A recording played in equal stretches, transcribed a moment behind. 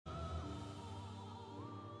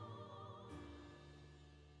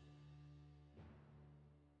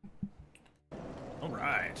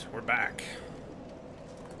Alright, we're back.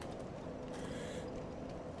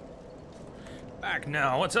 Back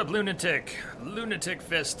now. What's up, Lunatic? Lunatic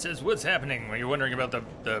Fist says, what's happening? Were you wondering about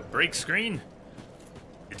the break screen?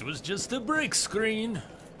 It was just a break screen.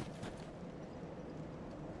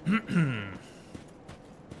 How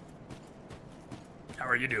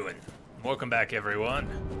are you doing? Welcome back, everyone.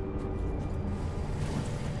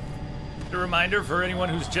 A reminder for anyone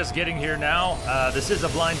who's just getting here now, this is a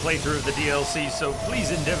blind playthrough of the DLC, so please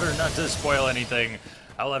endeavor not to spoil anything.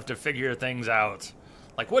 I'll have to figure things out.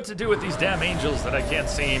 Like what to do with these damn angels that I can't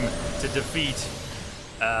seem to defeat.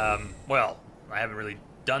 Well, I haven't really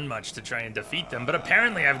done much to try and defeat them, but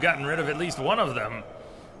apparently I've gotten rid of at least one of them.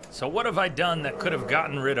 So what have I done that could have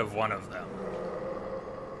gotten rid of one of them?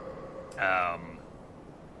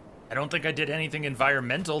 I don't think I did anything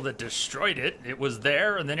environmental that destroyed it. It was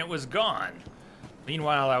there and then it was gone.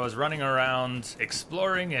 Meanwhile, I was running around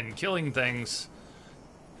exploring and killing things.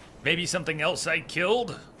 Maybe something else I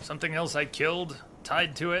killed? Something else I killed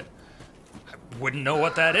tied to it? I wouldn't know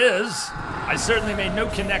what that is. I certainly made no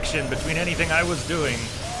connection between anything I was doing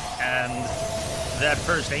and that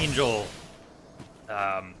first angel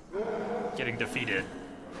getting defeated.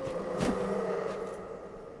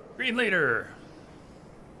 Green Leader!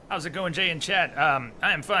 How's it going, Jay in chat?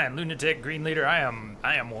 I am fine. Lunatic, Green Leader, I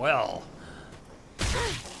am well.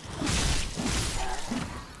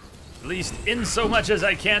 At least in so much as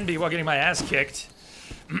I can be while getting my ass kicked.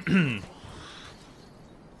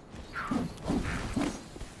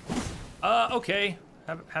 Okay.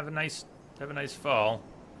 Have a nice fall.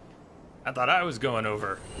 I thought I was going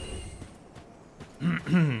over.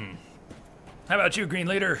 How about you, Green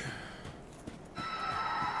Leader?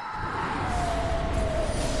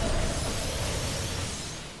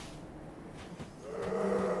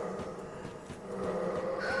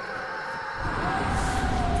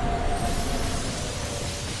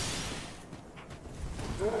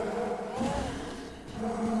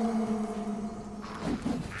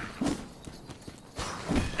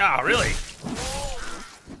 Ah, really?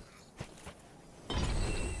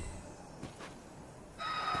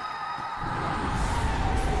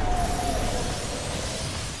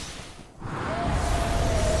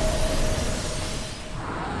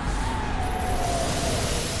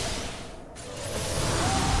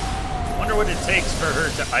 Wonder what it takes for her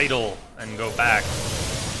to idle and go back.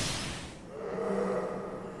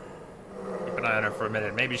 Keep an eye on her for a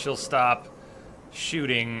minute. Maybe she'll stop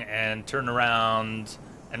shooting and turn around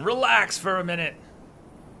and relax for a minute.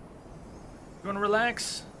 You wanna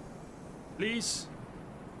relax? Please?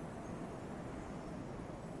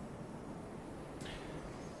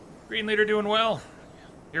 Green Leader doing well.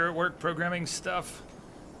 You're at work programming stuff?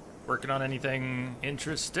 Working on anything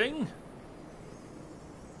interesting?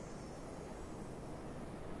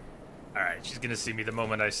 Alright, she's gonna see me the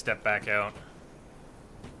moment I step back out.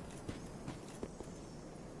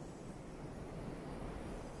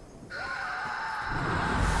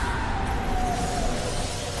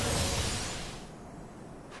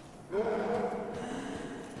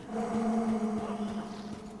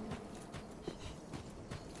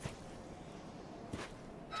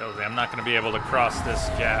 Tells me I'm not going to be able to cross this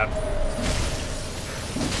gap.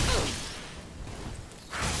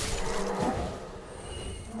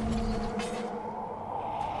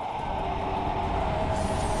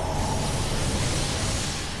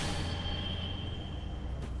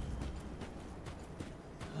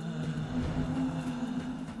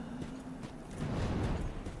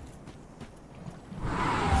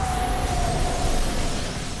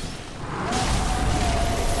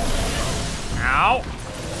 Ow!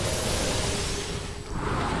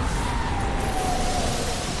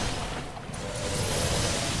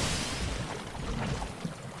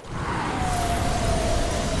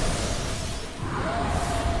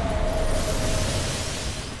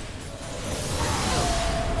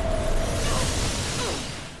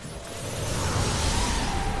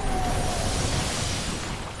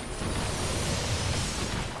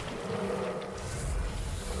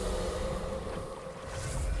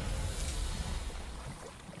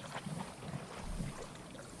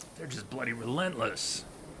 They're just bloody relentless.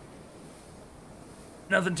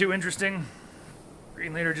 Nothing too interesting.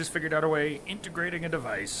 Green Leader just figured out a way integrating a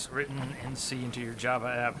device written in C into your Java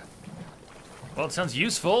app. Well, it sounds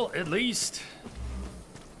useful, at least.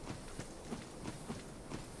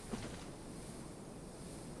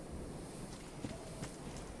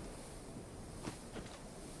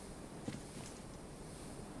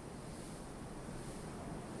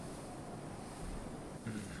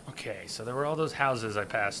 Okay, so there were all those houses I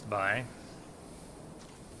passed by.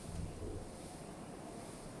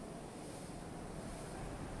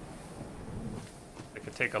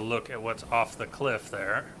 to take a look at what's off the cliff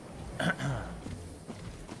there.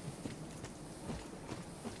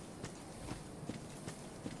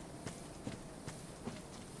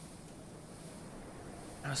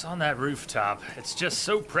 I was on that rooftop. It's just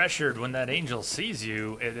so pressured when that angel sees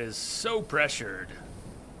you. It is so pressured.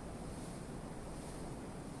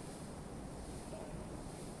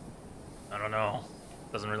 I don't know.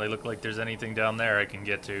 Doesn't really look like there's anything down there I can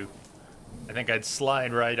get to. I think I'd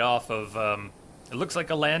slide right off of, it looks like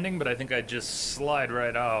a landing, but I think I'd just slide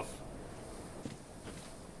right off.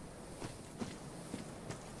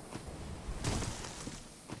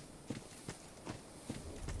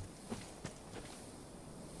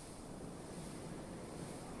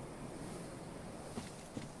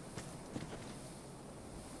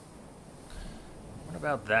 What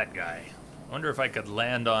about that guy? I wonder if I could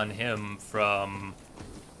land on him from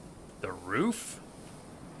the roof?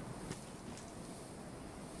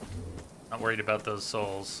 Not worried about those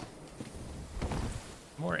souls.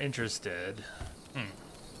 More interested.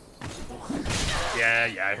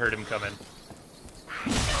 Yeah, I heard him coming.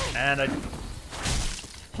 And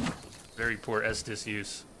very poor Estus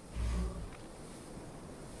use.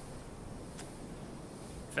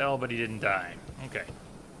 Fell, but he didn't die. Okay.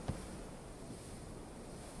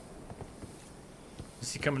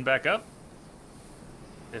 Is he coming back up?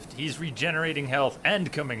 If he's regenerating health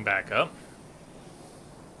and coming back up.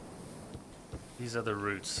 These are the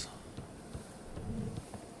roots.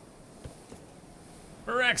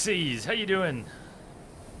 Meraxes, how you doing?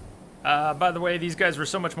 By the way, these guys were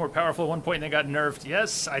so much more powerful at one point and they got nerfed.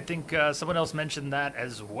 Yes, I think someone else mentioned that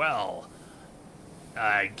as well.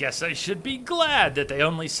 I guess I should be glad that they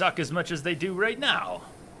only suck as much as they do right now.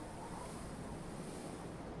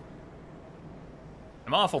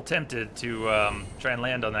 I'm awful tempted to try and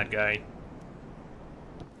land on that guy.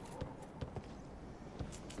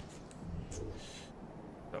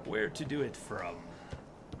 But where to do it from?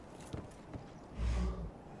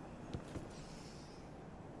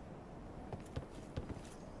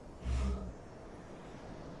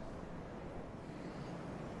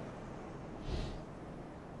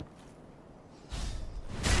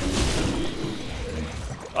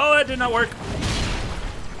 Oh, that did not work.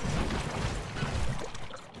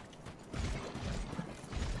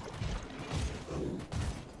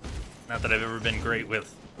 Not that I've ever been great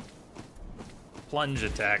with plunge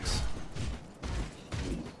attacks.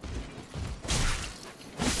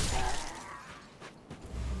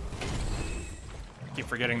 I keep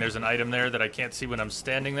forgetting there's an item there that I can't see when I'm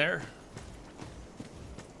standing there.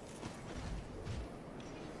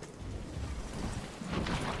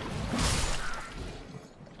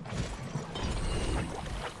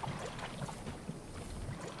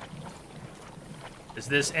 Is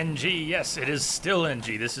this NG? Yes, it is still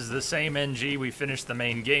NG. This is the same NG we finished the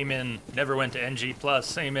main game in. Never went to NG+.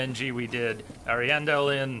 Same NG we did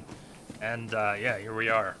Ariandel in. And, yeah, here we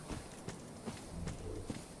are.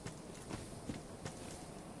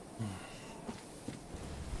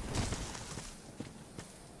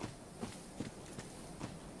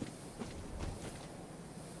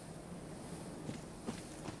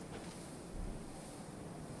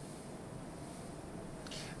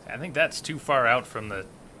 I think that's too far out from the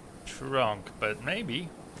trunk, but maybe.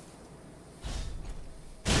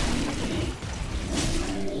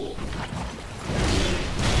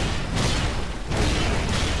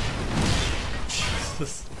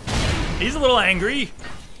 Jesus. He's a little angry.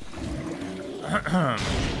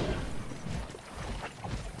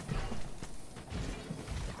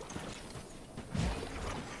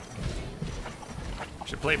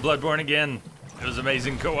 Should play Bloodborne again. It was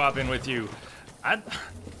amazing co-oping with you.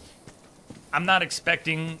 I'm not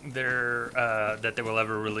expecting that they will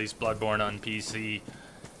ever release Bloodborne on PC.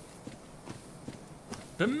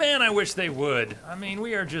 But man, I wish they would. I mean,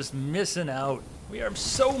 we are just missing out. We are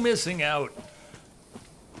so missing out.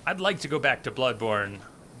 I'd like to go back to Bloodborne,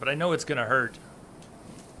 but I know it's gonna hurt.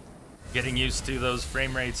 Getting used to those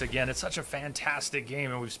frame rates again. It's such a fantastic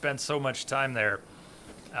game, and we've spent so much time there.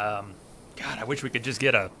 God, I wish we could just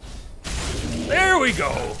get a... There we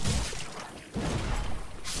go!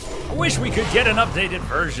 I wish we could get an updated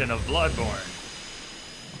version of Bloodborne.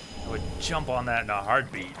 I would jump on that in a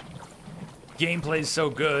heartbeat. Gameplay's so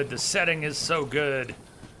good, the setting is so good.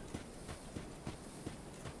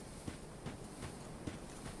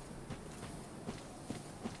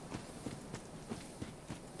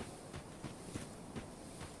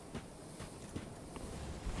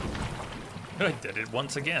 I did it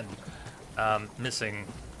once again. Missing.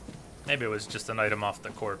 Maybe it was just an item off the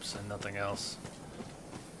corpse and nothing else.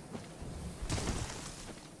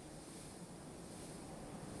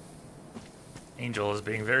 Angel is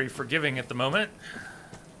being very forgiving at the moment.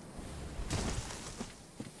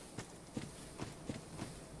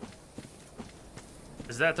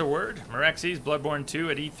 that the word? Meraxes, Bloodborne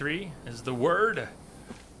 2 at E3 is the word?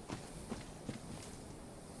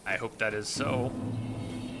 I hope that is so.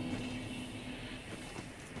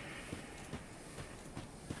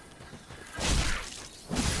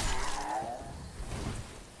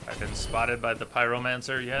 I've been spotted by the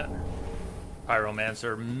Pyromancer yet?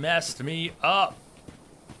 Pyromancer messed me up.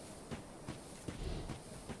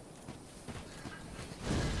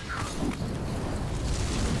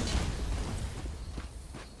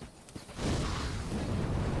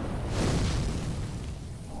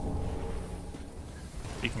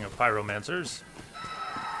 Speaking of Pyromancers.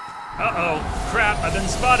 Uh-oh, crap, I've been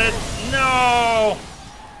spotted. No!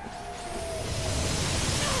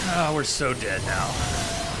 Oh, we're so dead now.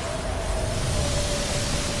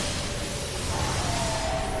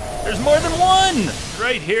 There's more than one!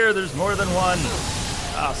 Right here, there's more than one.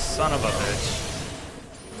 Ah, son of a bitch.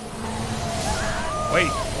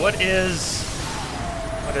 Wait, what is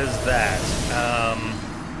that?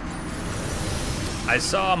 I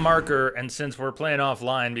saw a marker, and since we're playing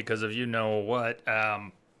offline because of you know what,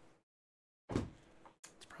 it's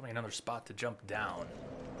probably another spot to jump down.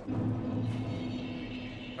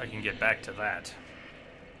 If I can get back to that.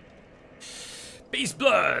 Beast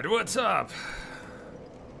Blood, what's up?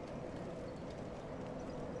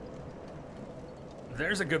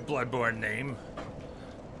 There's a good Bloodborne name.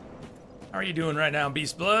 How are you doing right now,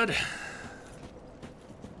 Beast Blood?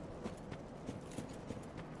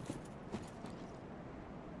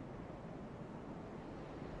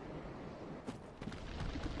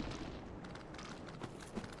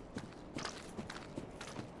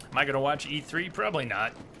 Am I gonna watch E3? Probably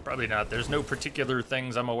not. Probably not. There's no particular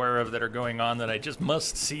things I'm aware of that are going on that I just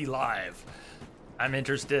must see live. I'm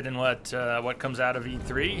interested in what comes out of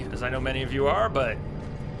E3, as I know many of you are, but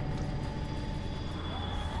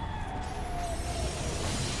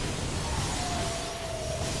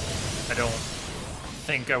I don't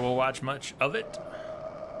think I will watch much of it.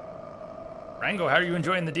 Rango, how are you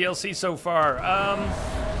enjoying the DLC so far?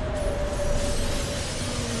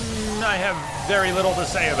 I have very little to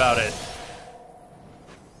say about it.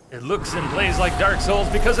 It looks and plays like Dark Souls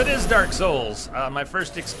because it is Dark Souls. My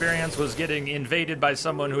first experience was getting invaded by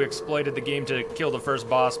someone who exploited the game to kill the first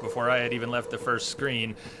boss before I had even left the first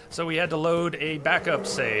screen. So we had to load a backup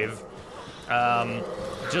save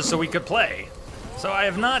just so we could play. So I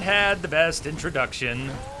have not had the best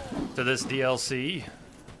introduction to this DLC.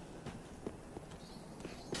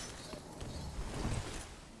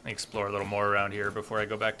 Let me explore a little more around here before I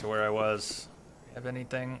go back to where I was. Have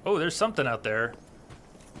anything? Oh, there's something out there.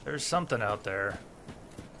 There's something out there.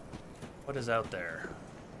 What is out there?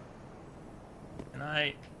 Can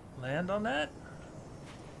I land on that?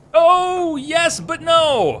 Oh, yes, but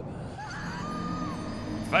no!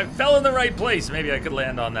 If I fell in the right place, maybe I could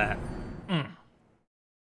land on that.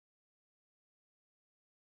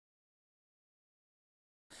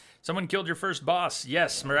 Someone killed your first boss.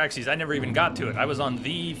 Yes, Meraxes. I never even got to it. I was on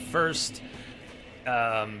the first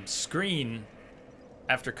screen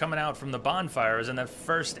after coming out from the bonfire. I was in that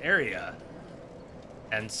first area.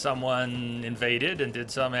 And someone invaded and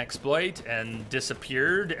did some exploit and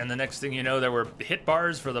disappeared. And the next thing you know, there were hit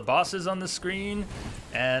bars for the bosses on the screen.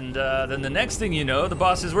 And then the next thing you know, the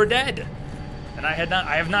bosses were dead. And I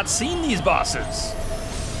have not seen these bosses.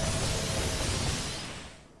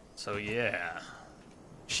 So yeah.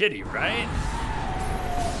 Shitty, right?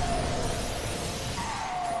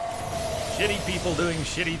 Shitty people doing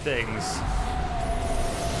shitty things.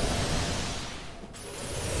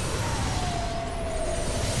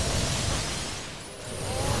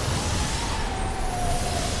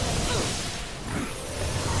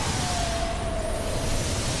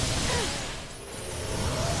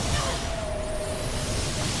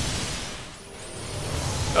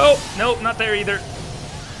 Oh, nope, not there either.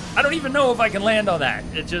 I don't even know if I can land on that.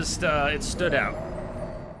 It just, it stood out.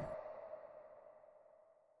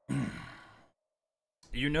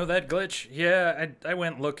 You know that glitch? Yeah, I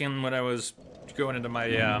went looking when I was going into my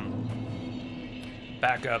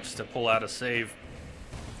backups to pull out a save.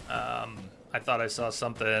 I thought I saw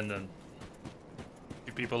something, and a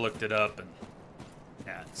few people looked it up, and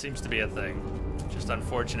yeah, it seems to be a thing. Just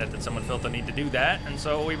unfortunate that someone felt the need to do that, and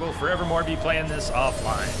so we will forevermore be playing this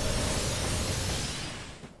offline.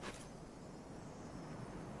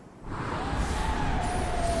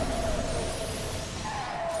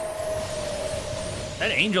 That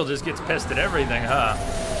angel just gets pissed at everything, huh?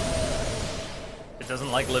 It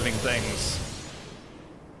doesn't like living things.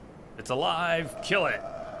 It's alive, kill it.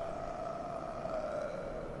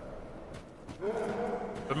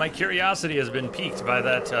 But my curiosity has been piqued by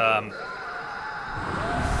that,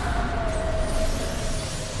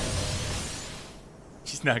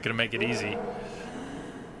 He's not gonna make it easy.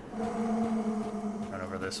 Run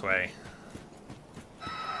over this way.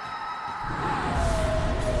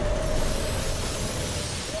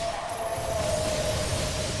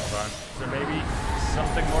 Hold on. Is there maybe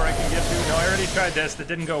something more I can get to? No, I already tried this. That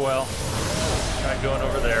didn't go well. Tried going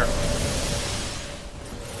over there.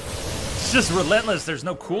 It's just relentless. There's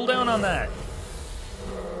no cooldown on that.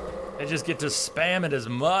 They just get to spam it as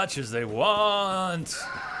much as they want.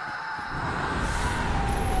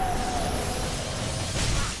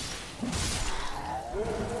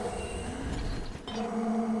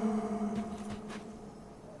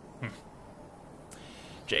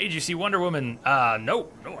 Jay, did you see Wonder Woman? No,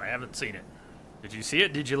 I haven't seen it. Did you see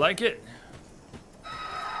it? Did you like it?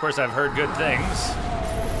 Of course, I've heard good things.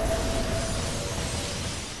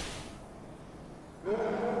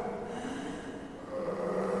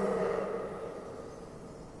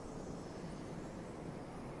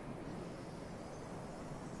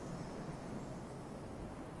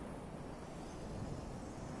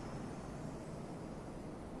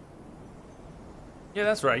 Yeah,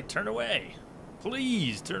 that's right. Turn away.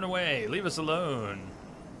 Please, turn away. Leave us alone.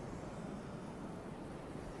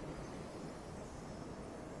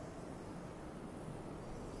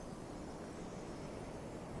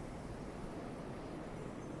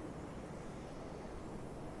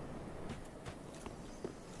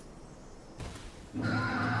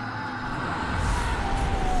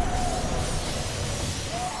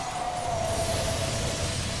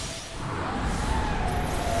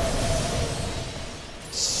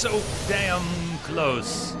 So damn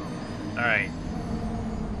close. All right.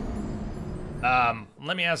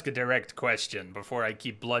 Let me ask a direct question before I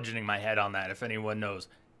keep bludgeoning my head on that, if anyone knows.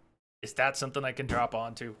 Is that something I can drop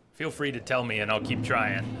onto? Feel free to tell me and I'll keep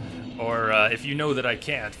trying. Or if you know that I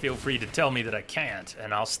can't, feel free to tell me that I can't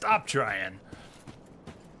and I'll stop trying.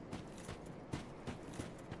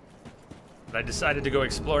 But I decided to go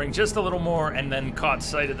exploring just a little more and then caught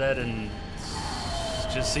sight of that and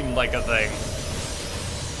it just seemed like a thing.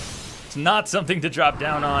 It's not something to drop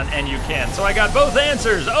down on, and you can. So I got both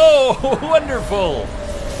answers. Oh, wonderful.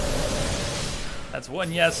 That's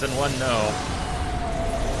one yes and one no.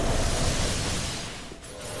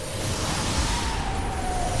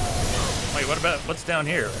 Wait, what about, what's down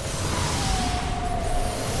here?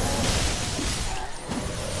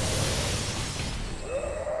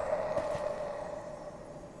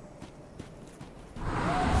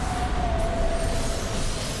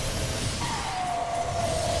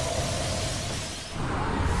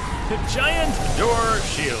 Giant door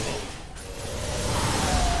shield.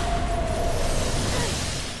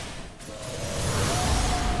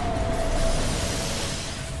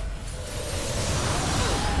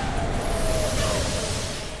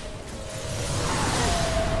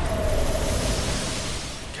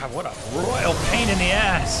 God, what a royal pain in the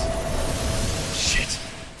ass. Shit.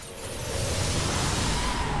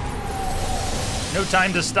 No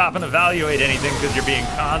time to stop and evaluate anything because you're being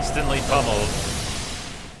constantly pummeled.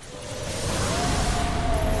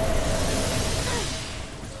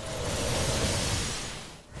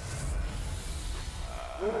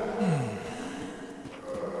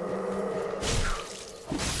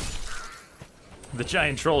 The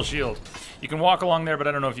giant troll shield. You can walk along there, but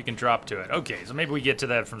I don't know if you can drop to it. Okay, so maybe we get to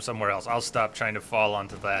that from somewhere else. I'll stop trying to fall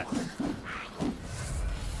onto that. And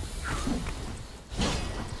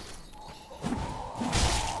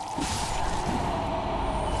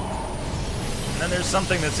then there's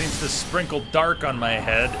something that seems to sprinkle dark on my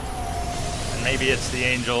head. And maybe it's the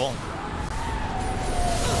angel.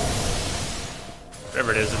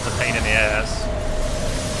 Whatever it is, it's a pain in the ass.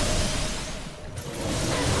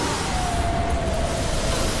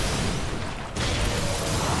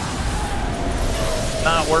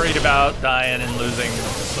 Not worried about dying and losing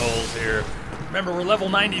souls here. Remember, we're level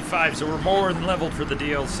 95, so we're more than leveled for the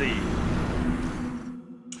DLC.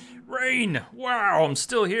 Rain! Wow, I'm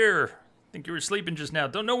still here. Think you were sleeping just now.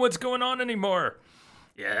 Don't know what's going on anymore.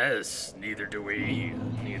 Yes, neither do we.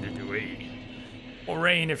 Neither do we. Well,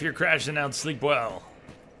 Rain, if you're crashing out, sleep well.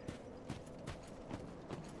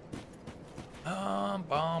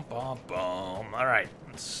 Alright,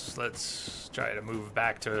 let's try to move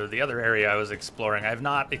back to the other area I was exploring. I've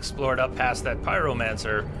not explored up past that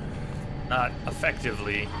pyromancer, not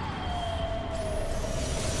effectively.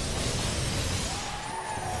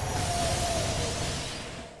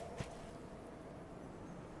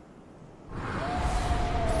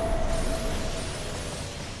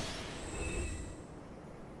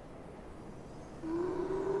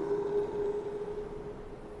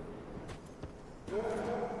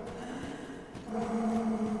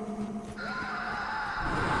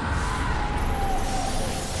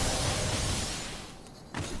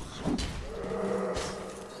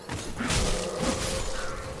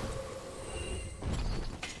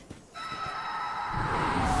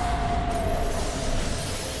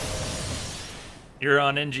 You're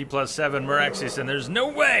on NG plus 7, Meraxius, and there's no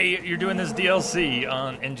way you're doing this DLC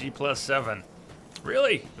on NG plus 7.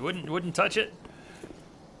 Really? You wouldn't touch it?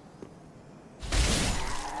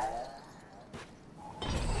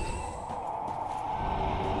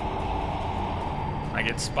 I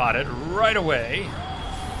get spotted right away.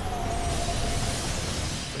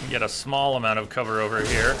 We can get a small amount of cover over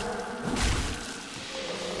here.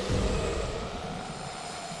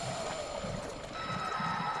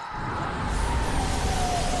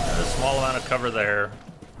 A small amount of cover there.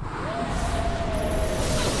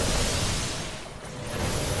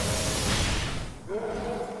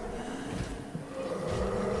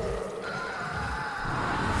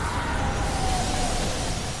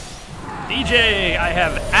 DJ, I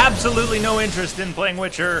have absolutely no interest in playing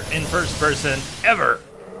Witcher in first person, ever.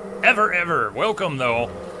 Ever, ever. Welcome, though.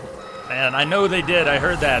 And I know they did, I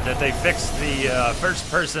heard that they fixed the first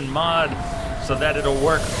person mod so that it'll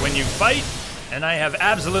work when you fight, and I have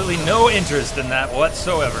absolutely no interest in that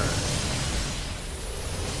whatsoever.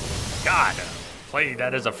 God, play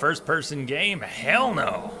that as a first person game? Hell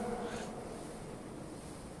no.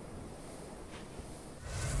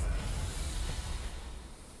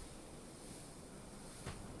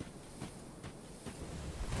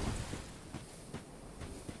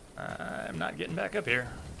 I'm not getting back up here.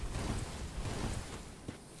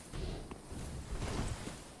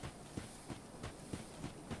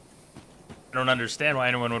 I don't understand why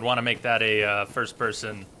anyone would want to make that a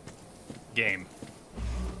first-person game.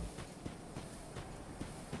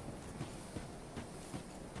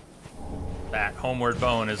 That homeward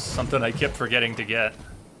bone is something I kept forgetting to get.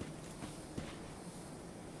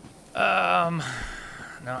 No,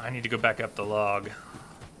 I need to go back up the log.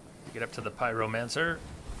 Get up to the Pyromancer.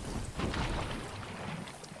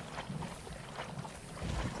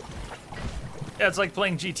 Yeah, it's like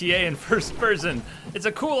playing GTA in first person. It's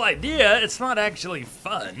a cool idea, it's not actually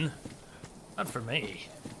fun. Not for me.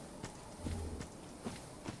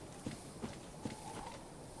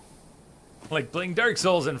 Like playing Dark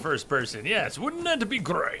Souls in first person. Yes, wouldn't that be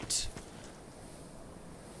great?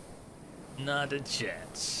 Not a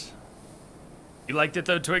chance. You liked it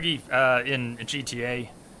though, Twiggy, in GTA?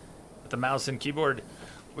 With the mouse and keyboard.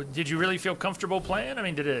 Did you really feel comfortable playing? I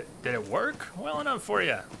mean, did it work well enough for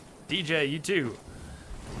you? DJ, you too.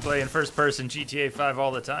 Play in first person GTA 5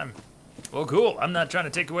 all the time. Well, cool. I'm not trying to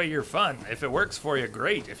take away your fun. If it works for you,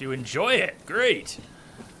 great. If you enjoy it, great.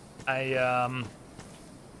 I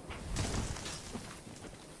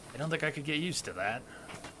don't think I could get used to that.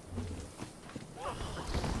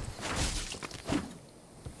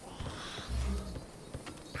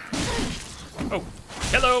 Oh,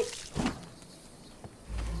 hello.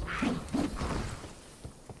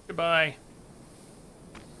 Goodbye.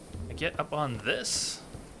 I get up on this?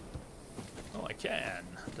 Oh, I can.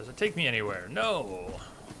 Does it take me anywhere? No.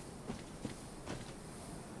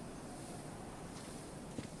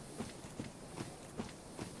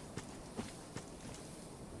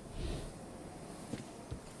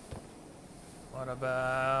 What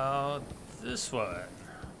about this one?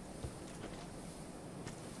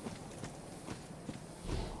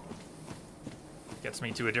 Gets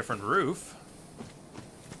me to a different roof.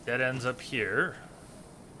 Dead ends up here.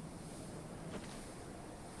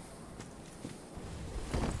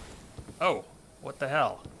 Oh, what the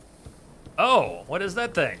hell? Oh, what is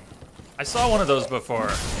that thing? I saw one of those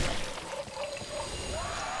before.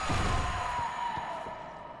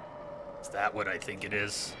 Is that what I think it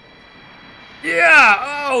is?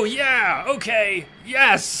 Yeah! Oh, yeah! Okay!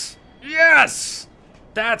 Yes! Yes!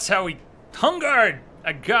 That's how we... Hungard!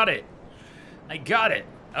 I got it! I got it!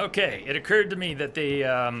 Okay, it occurred to me that they,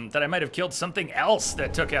 that I might have killed something else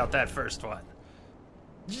that took out that first one.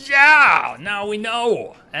 Yeah! Now we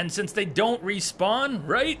know! And since they don't respawn,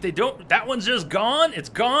 right? They don't... That one's just gone? It's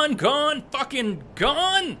gone, gone, fucking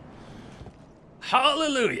gone?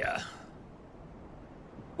 Hallelujah.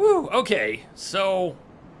 Woo, okay, so...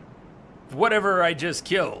 Whatever I just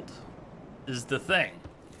killed is the thing.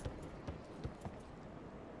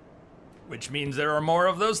 Which means there are more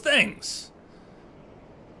of those things.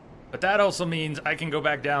 But that also means I can go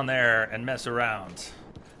back down there and mess around.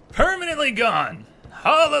 Permanently gone!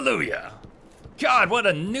 Hallelujah! God, what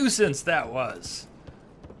a nuisance that was.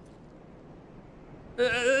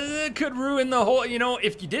 It could ruin the whole, you know,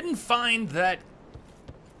 if you didn't find that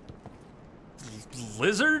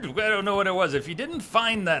lizard? I don't know what it was. If you didn't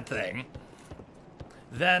find that thing,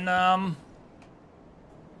 then, oh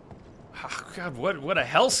God, what a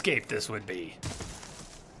hellscape this would be.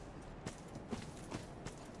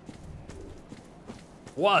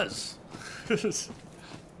 Was. It was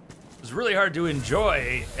It's really hard to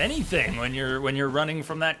enjoy anything when you're running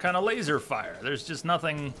from that kind of laser fire. There's just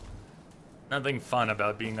nothing fun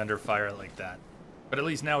about being under fire like that. But at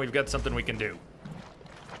least now we've got something we can do.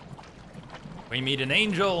 We meet an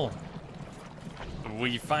angel.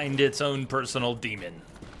 We find its own personal demon.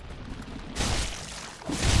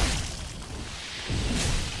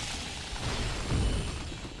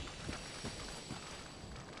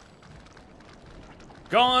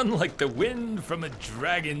 Gone like the wind from a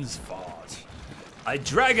dragon's fart. I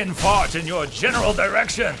dragon fart in your general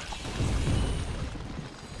direction.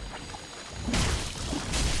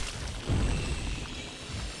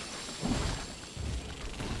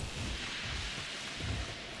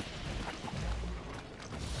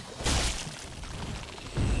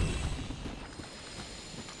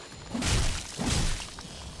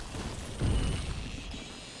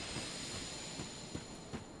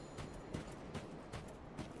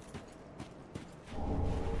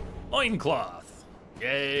 Loincloth.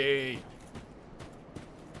 Yay.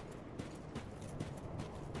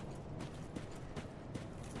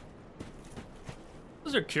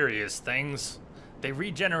 Those are curious things. They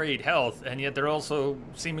regenerate health, and yet they're also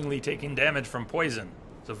seemingly taking damage from poison.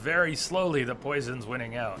 So very slowly the poison's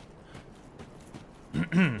winning out.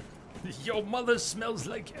 Your mother smells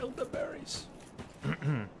like elderberries.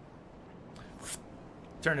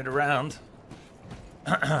 Turn it around.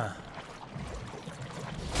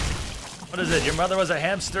 What is it? Your mother was a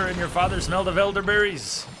hamster and your father smelled of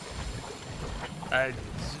elderberries?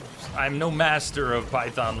 I'm no master of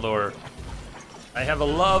Python lore. I have a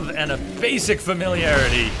love and a basic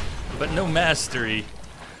familiarity, but no mastery.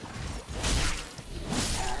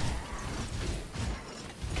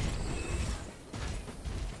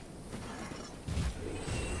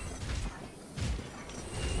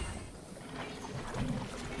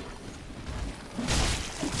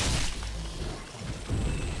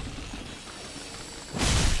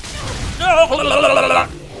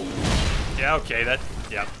 Yeah, okay,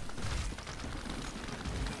 yeah.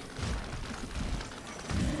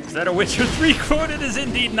 Is that a Witcher 3 quote? It is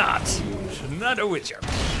indeed not. Not a Witcher.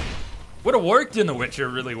 Would have worked in The Witcher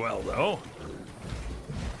really well, though.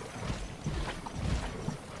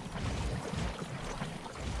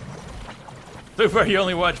 So far, you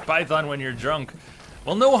only watch Python when you're drunk.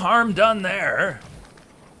 Well, no harm done there.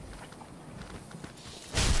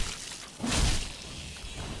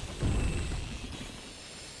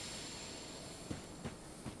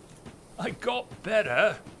 I got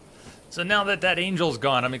better. So now that that angel's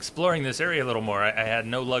gone, I'm exploring this area a little more. I had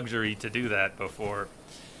no luxury to do that before.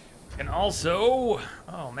 And also,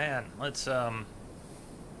 oh man, let's, am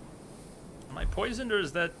I poisoned or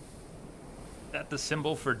is that the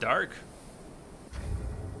symbol for dark?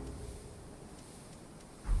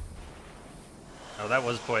 Oh, that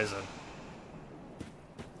was poison.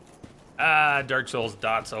 Ah, Dark Souls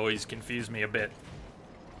dots always confuse me a bit.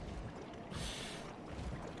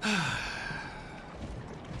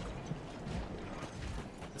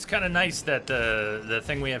 It's kind of nice that the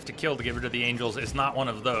thing we have to kill to get rid of the angels is not one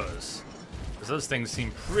of those. Because those things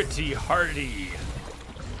seem pretty hardy.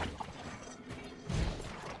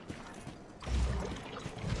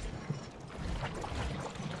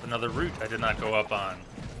 Another route I did not go up on.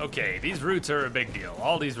 Okay, these routes are a big deal.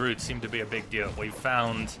 All these routes seem to be a big deal. We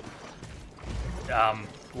found...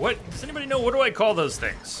 what? Does anybody know? What do I call those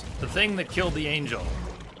things? The thing that killed the angel.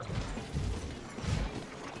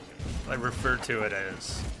 I refer to it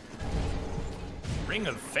as Ring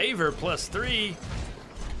of Favor +3,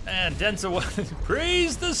 and Densa was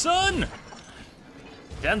praise the sun.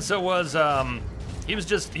 Densa was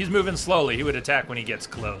he's moving slowly. He would attack when he gets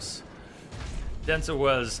close. Densa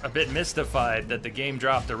was a bit mystified that the game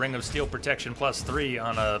dropped a Ring of Steel Protection +3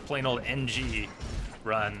 on a plain old NG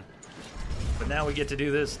run, but now we get to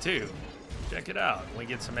do this too. Check it out. We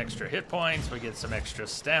get some extra hit points. We get some extra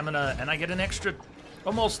stamina, and I get an extra.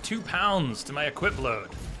 Almost 2 pounds to my equip load.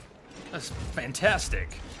 That's fantastic.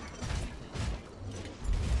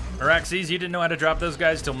 Araxes, you didn't know how to drop those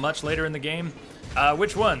guys till much later in the game?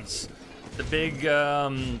 Which ones? The big,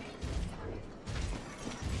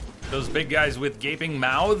 those big guys with gaping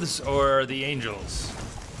mouths, or the angels?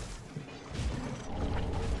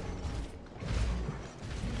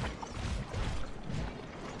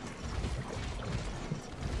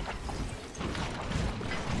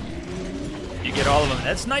 You get all of them.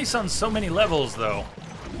 That's nice on so many levels, though.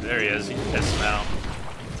 There he is. You can piss him out.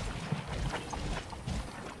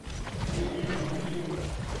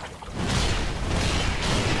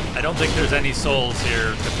 I don't think there's any souls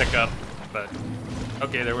here to pick up, but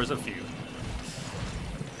okay, there was a few.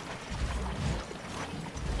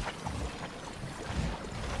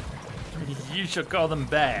 You shall call them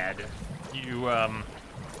bad. You,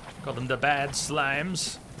 call them the bad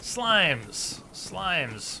slimes. Slimes.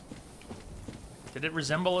 Slimes. Did it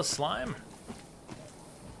resemble a slime?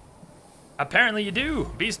 Apparently you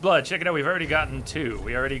do. Beast Blood, check it out. We've already gotten 2.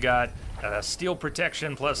 We already got Steel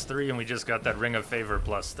Protection +3, and we just got that Ring of Favor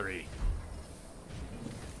 +3.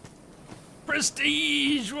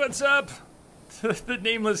 Prestige, what's up? The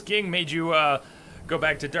Nameless King made you go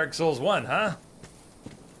back to Dark Souls 1, huh?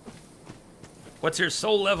 What's your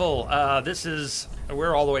soul level?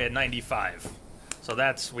 We're all the way at 95.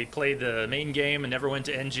 So we played the main game and never went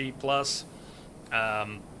to NG+.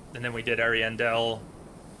 And then we did Ariandel,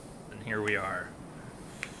 and here we are.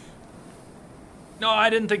 No, I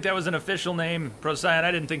didn't think that was an official name, Procyon.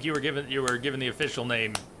 I didn't think you were given the official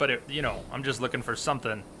name, but you know, I'm just looking for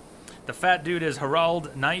something. The fat dude is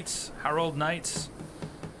Harold Knights. Harold Knights.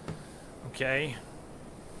 Okay.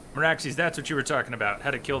 Meraxes, that's what you were talking about. How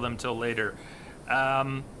to kill them till later.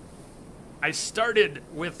 I started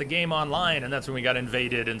with the game online, and that's when we got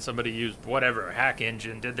invaded, and somebody used whatever, hack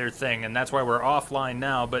engine, did their thing, and that's why we're offline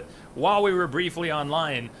now. But while we were briefly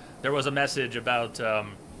online, there was a message about,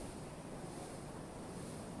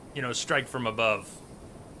 you know, strike from above.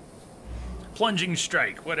 Plunging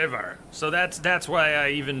strike, whatever. So that's why I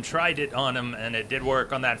even tried it on him, and it did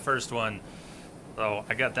work on that first one. So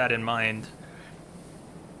I got that in mind.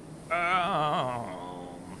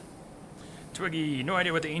 Twiggy, no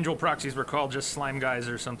idea what the angel proxies were called, just slime guys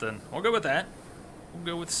or something. We'll go with that. We'll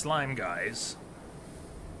go with slime guys.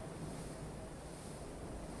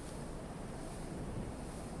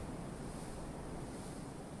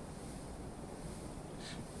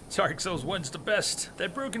 Dark Souls 1's the best.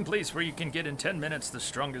 That broken place where you can get in 10 minutes the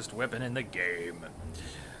strongest weapon in the game.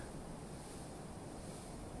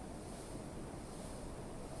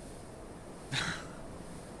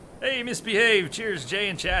 Hey, misbehave. Cheers, Jay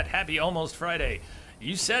and chat. Happy almost Friday.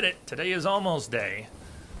 You said it. Today is almost day.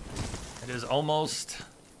 It is almost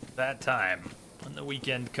that time when the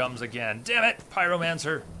weekend comes again. Damn it,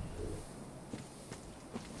 Pyromancer.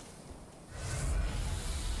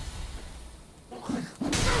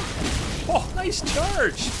 Oh, nice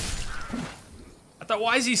charge. I thought,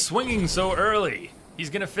 why is he swinging so early?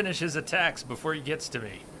 He's gonna finish his attacks before he gets to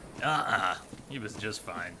me. He was just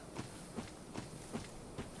fine.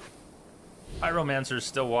 Pyromancer's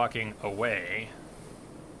still walking away.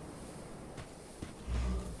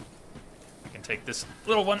 I can take this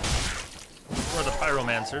little one before the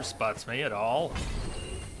Pyromancer spots me at all.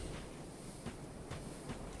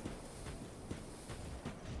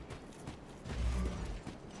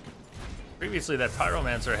 Previously, that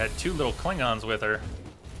Pyromancer had 2 little Klingons with her.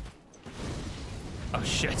 Oh,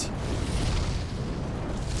 shit.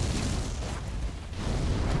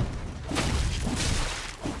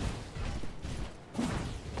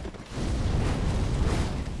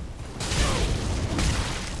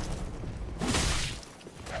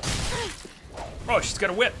 Oh, she's got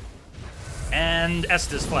a whip. And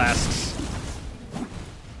Estus flasks.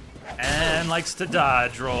 And likes to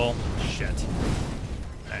dodge roll. Shit.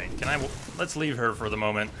 Alright, let's leave her for the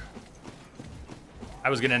moment. I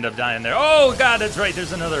was gonna end up dying there. Oh god, that's right,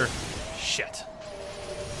 there's another. Shit.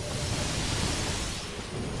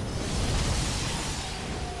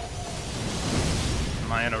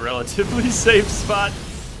 Am I in a relatively safe spot?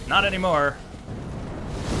 Not anymore.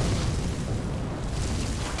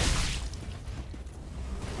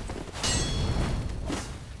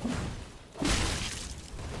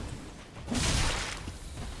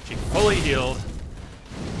 She fully healed.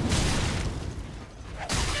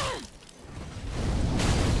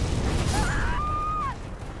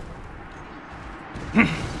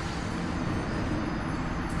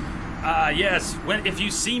 Yes, if you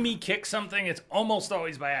see me kick something, it's almost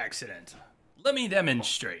always by accident. Let me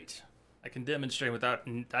demonstrate. I can demonstrate without,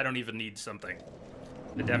 I don't even need something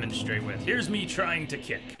to demonstrate with. Here's me trying to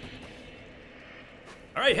kick.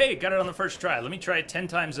 All right, hey, got it on the first try. Let me try it 10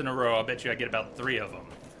 times in a row. I'll bet you I get about 3 of them.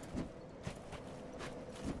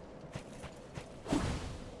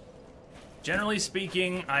 Generally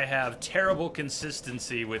speaking, I have terrible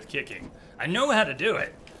consistency with kicking. I know how to do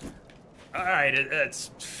it. All right, it's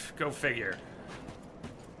go figure.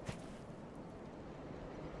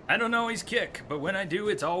 I don't always kick, but when I do,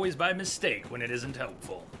 it's always by mistake when it isn't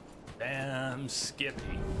helpful. Damn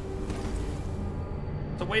Skippy.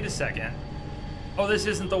 So wait a second. Oh, this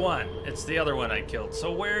isn't the one. It's the other one I killed.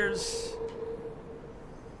 So where's...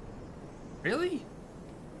 Really?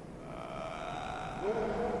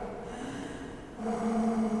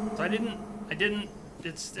 So I didn't,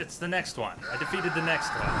 it's the next one. I defeated the next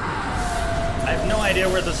one. I have no idea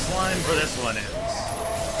where the slime for this one is.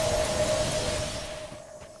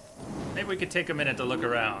 Maybe we could take a minute to look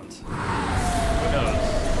around. Who knows?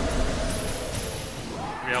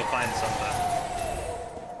 Maybe I'll find something.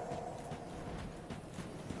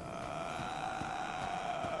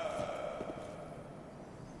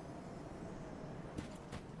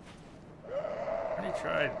 Already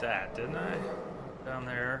tried that, didn't I? Down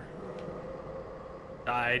there.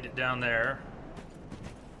 Died down there.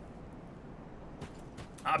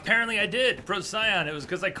 Apparently I did. Procyon. It was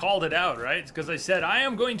because I called it out, right? It's because I said, I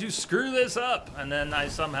am going to screw this up. And then I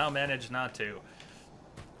somehow managed not to.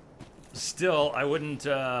 Still, I wouldn't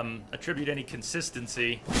attribute any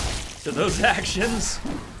consistency to those actions.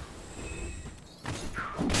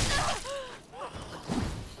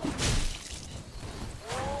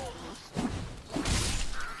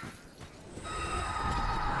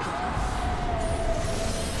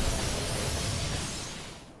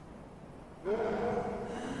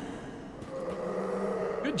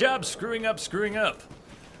 Good job screwing up.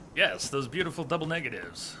 Yes, those beautiful double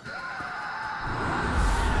negatives.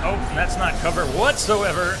 Oh, and that's not cover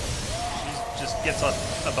whatsoever. She just gets up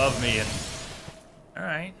above me and...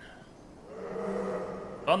 Alright.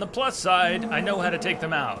 On the plus side, I know how to take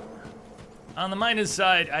them out. On the minus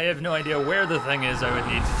side, I have no idea where the thing is I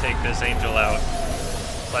would need to take this angel out.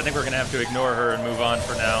 So I think we're gonna have to ignore her and move on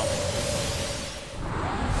for now.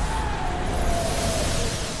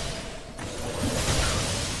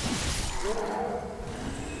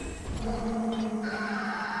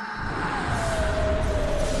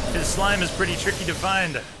 Slime is pretty tricky to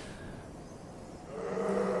find.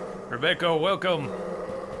 Rebecca, welcome.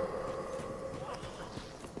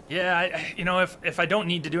 Yeah, you know, if I don't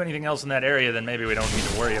need to do anything else in that area, then maybe we don't need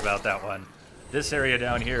to worry about that one. This area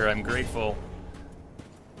down here, I'm grateful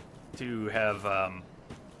to have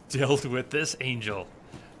dealt with this angel.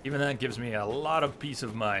 Even that gives me a lot of peace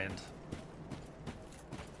of mind.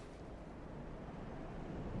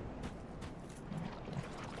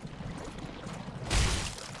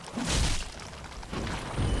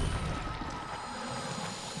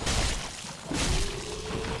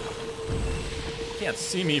 Can't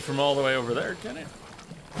see me from all the way over there, can it?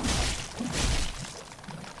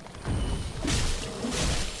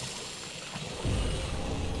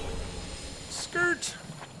 Skirt!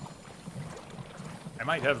 I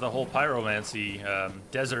might have the whole pyromancy,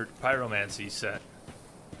 desert pyromancy set.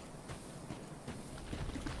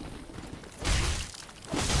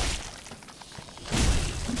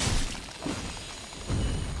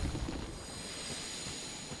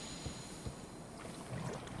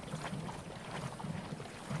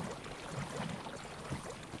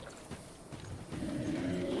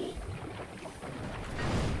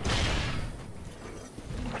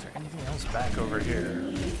 Back over here.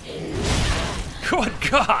 Good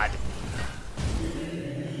God!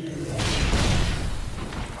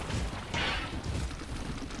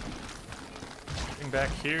 Anything back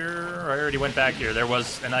here? I already went back here. There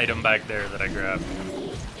was an item back there that I grabbed.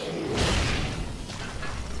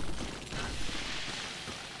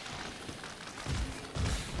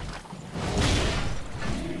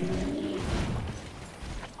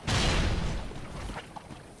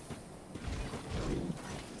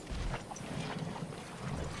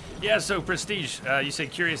 Yeah, so Prestige, you say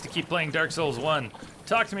curious to keep playing Dark Souls 1.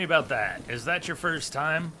 Talk to me about that. Is that your first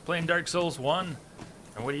time playing Dark Souls 1?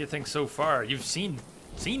 And what do you think so far? You've seen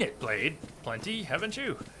it played plenty, haven't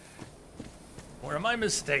you? Or am I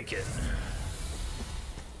mistaken?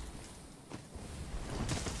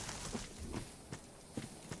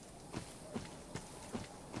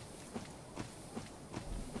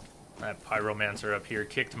 That pyromancer up here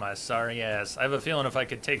kicked my sorry ass. I have a feeling if I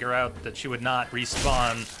could take her out that she would not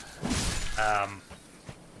respawn.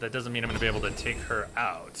 That doesn't mean I'm going to be able to take her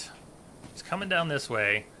out. She's coming down this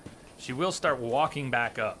way. She will start walking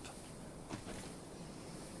back up.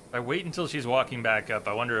 If I wait until she's walking back up,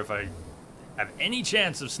 I wonder if I have any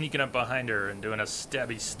chance of sneaking up behind her and doing a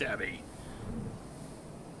stabby.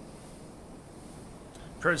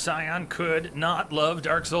 Procyon could not love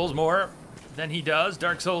Dark Souls more than he does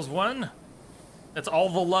Dark Souls 1. That's all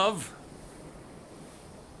the love.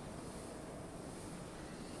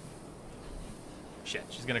 Shit,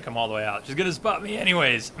 she's gonna come all the way out. She's gonna spot me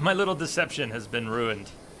anyways. My little deception has been ruined.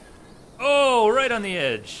 Oh, right on the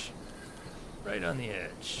edge. Right on the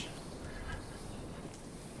edge.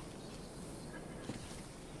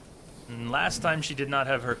 And last time she did not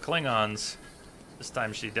have her Klingons. This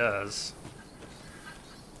time she does.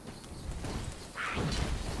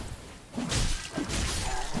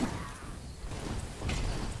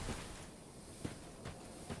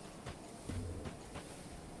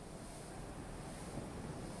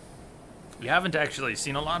 We haven't actually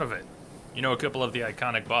seen a lot of it. You know, a couple of the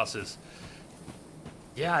iconic bosses.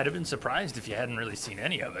 Yeah, I'd have been surprised if you hadn't really seen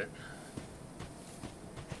any of it.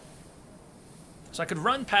 So I could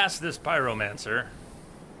run past this pyromancer.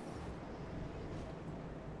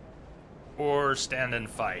 Or stand and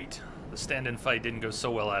fight. The stand and fight didn't go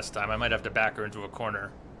so well last time. I might have to back her into a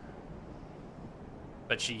corner.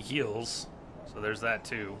 But she heals, so there's that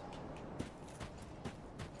too.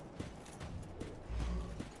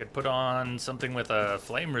 Could put on something with a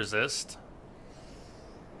flame resist.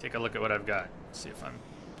 Take a look at what I've got. See if I'm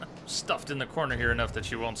stuffed in the corner here enough that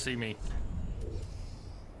she won't see me.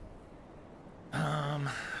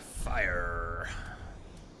 Fire.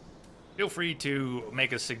 Feel free to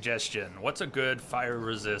make a suggestion. What's a good fire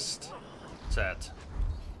resist set?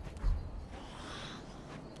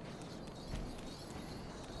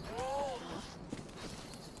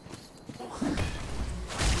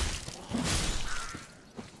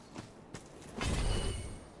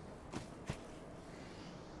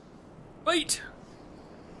 Wait!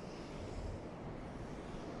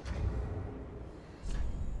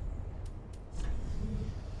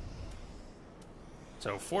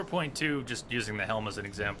 So 4.2, just using the helm as an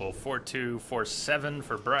example, 4.2, 4.7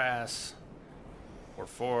 for brass,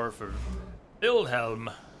 4.4 for Wilhelm,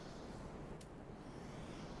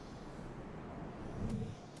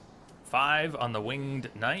 5 on the winged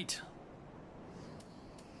knight.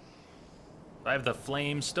 I have the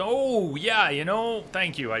flame stone. Oh, yeah, you know,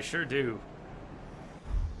 thank you, I sure do.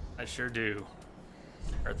 I sure do.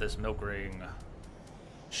 Arthas milk ring.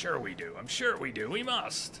 Sure we do, I'm sure we do, we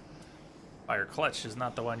must. Fire clutch is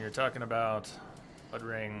not the one you're talking about. Blood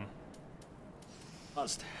ring.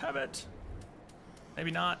 Must have it.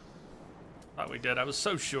 Maybe not. Thought we did. I was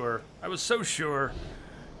so sure. I was so sure.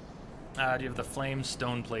 Do you have the flame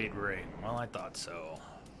stone plate ring? Well, I thought so.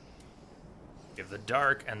 You have the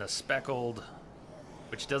dark and the speckled,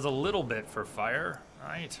 which does a little bit for fire,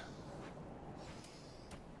 right?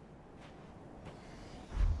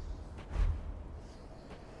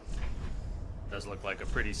 Does look like a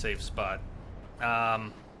pretty safe spot.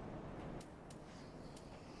 The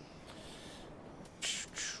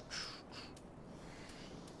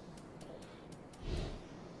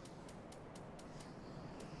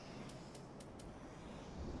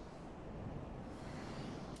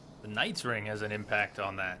Knight's Ring has an impact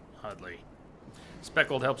on that, oddly.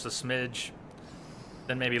 Speckled helps a smidge.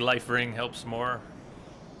 Then maybe Life Ring helps more.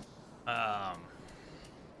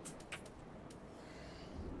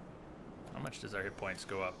 How much does our hit points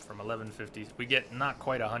go up? From 1150. We get not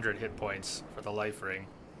quite 100 hit points for the Life Ring.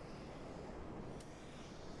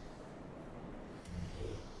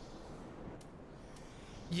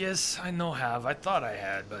 Yes, I know have. I thought I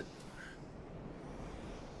had, but...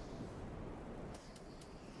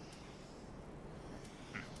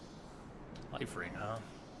 Life Ring, huh?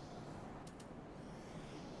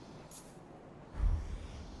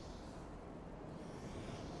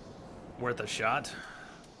 Worth a shot.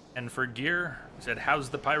 And for gear, he said, how's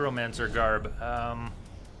the Pyromancer garb?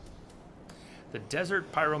 The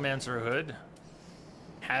Desert Pyromancer hood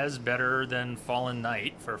has better than Fallen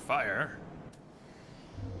Knight for fire.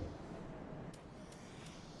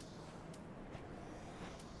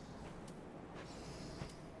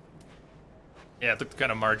 Yeah, it looked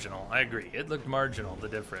kind of marginal. I agree. It looked marginal, the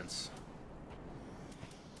difference.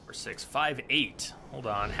 For 6. 5.8. Hold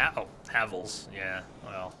on. Havels. Yeah,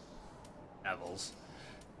 well, Havels.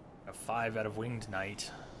 A 5 out of Winged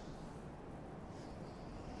Knight.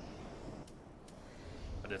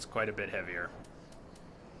 But it's quite a bit heavier.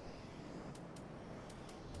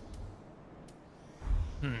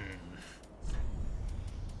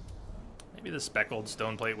 Maybe the speckled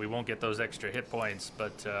stone plate, we won't get those extra hit points,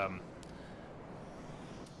 but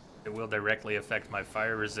it will directly affect my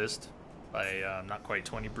fire resist by not quite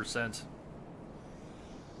 20%.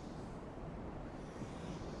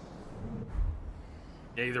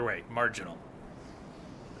 Yeah, either way, marginal.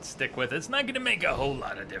 Let's stick with it. It's not going to make a whole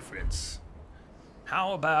lot of difference.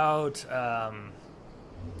 How about I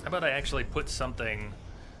actually put something...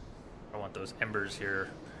 I want those embers here.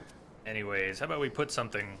 Anyways, how about we put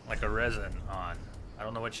something like a resin on? I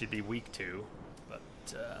don't know what she'd be weak to, but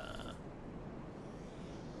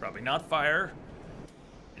probably not fire.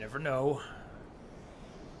 You never know.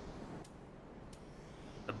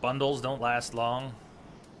 The bundles don't last long.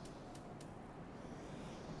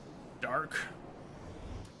 Dark.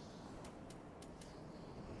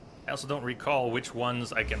 I also don't recall which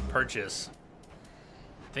ones I can purchase.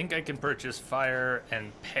 I think I can purchase fire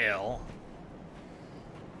and pale.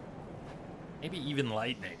 Maybe even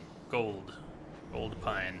lightning. Gold. Gold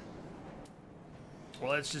pine.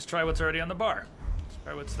 Well, let's just try what's already on the bar. Let's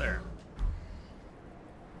try what's there.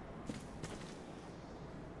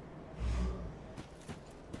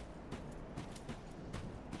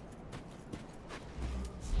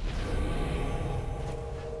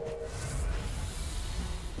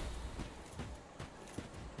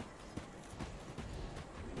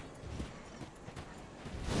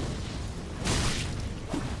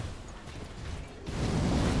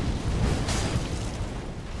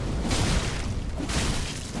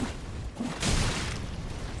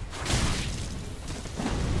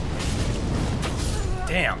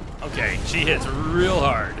 Damn. Okay, she hits real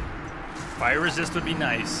hard. Fire resist would be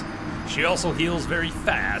nice. She also heals very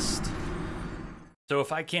fast. So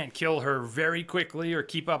if I can't kill her very quickly or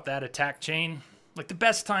keep up that attack chain, like the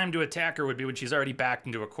best time to attack her would be when she's already backed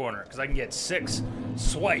into a corner, because I can get 6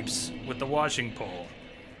 swipes with the washing pole.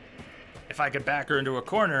 If I could back her into a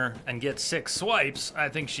corner and get 6 swipes, I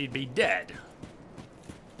think she'd be dead.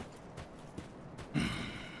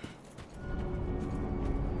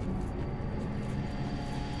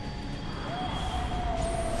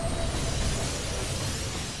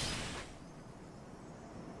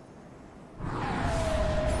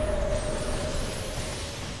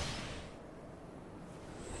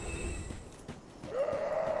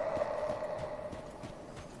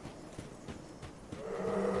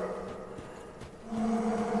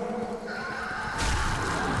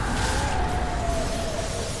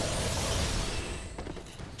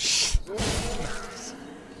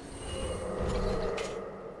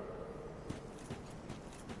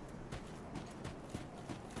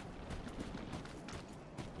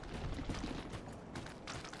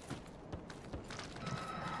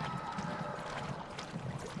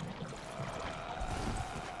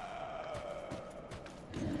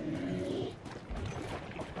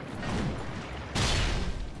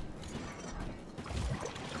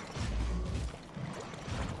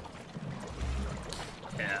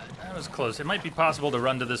 Close. It might be possible to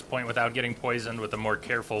run to this point without getting poisoned with a more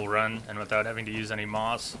careful run and without having to use any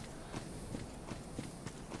moss.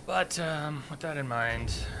 But with that in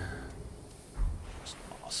mind, just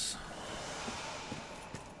moss.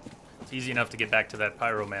 It's easy enough to get back to that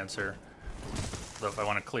pyromancer. Though if I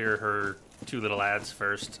want to clear her 2 little ads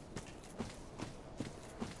first,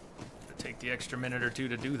 it'll take the extra minute or 2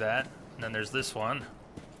 to do that. And then there's this one.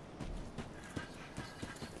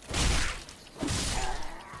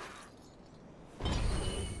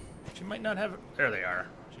 Might not have... There they are.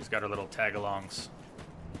 She's got her little tag-alongs.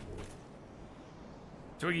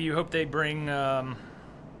 Twiggy, you hope they bring, oh,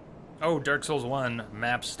 Dark Souls 1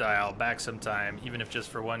 map style back sometime, even if just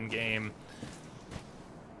for 1 game.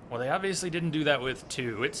 Well, they obviously didn't do that with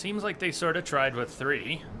 2. It seems like they sort of tried with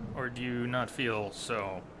 3. Or do you not feel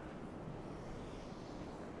so?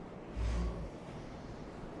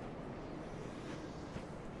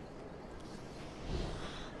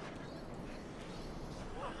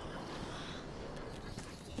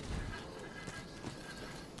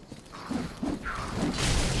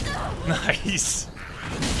 Nice.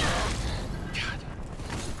 God.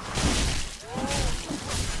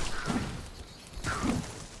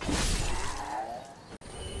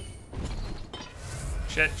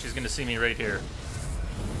 Shit, she's gonna see me right here.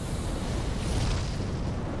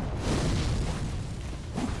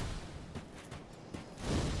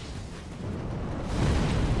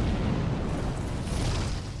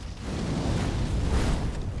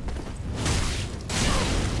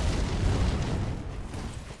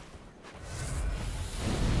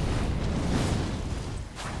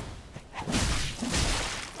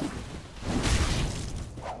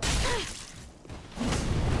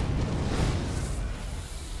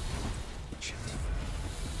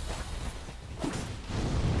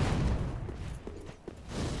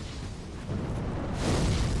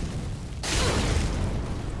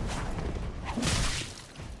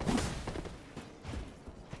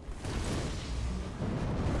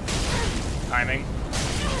 Timing.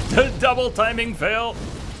 Double timing fail.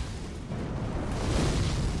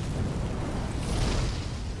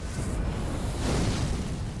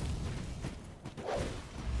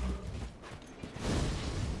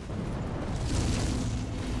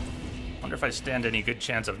 Wonder if I stand any good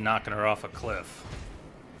chance of knocking her off a cliff.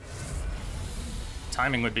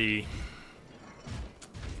 Timing would be...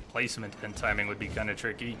 Placement and timing would be kind of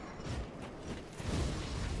tricky.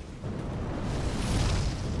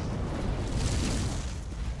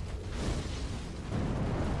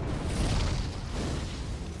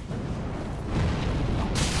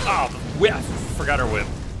 Oh, the whip. I forgot her whip.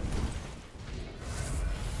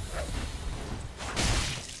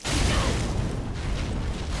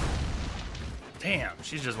 Damn,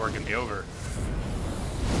 she's just working me over.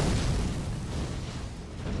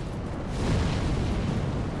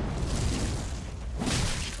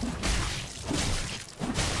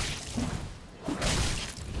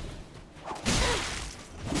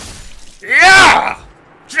 Yeah!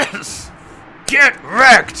 Just get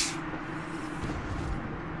wrecked!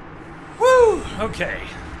 Woo! Okay.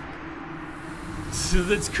 So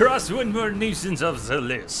let's cross one more nuisance off the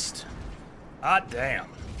list. Ah, damn.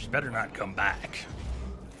 She better not come back.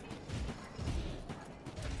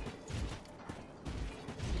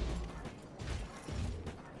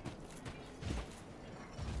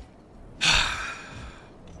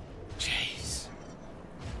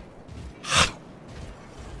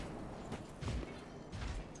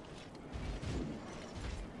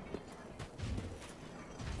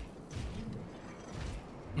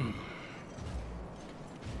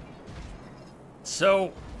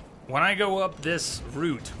 So, when I go up this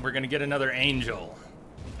route, we're gonna get another angel.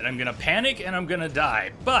 And I'm gonna panic and I'm gonna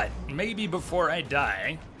die. But maybe before I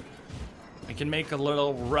die, I can make a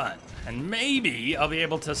little run. And maybe I'll be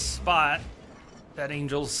able to spot that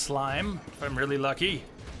angel's slime if I'm really lucky.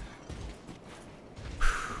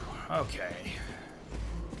 Whew, okay.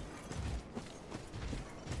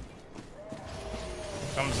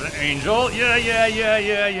 Comes the angel. Yeah, I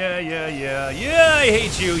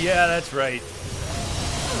hate you. Yeah, that's right.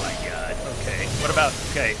 Oh my god. Okay. What about...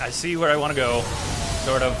 Okay, I see where I want to go.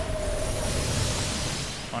 Sort of.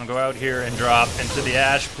 I want to go out here and drop into the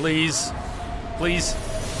ash, please. Please.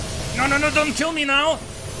 No, don't kill me now.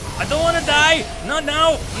 I don't want to die. Not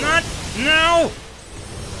now. Not now.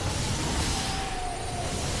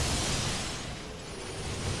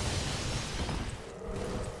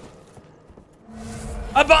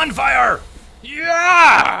 A bonfire!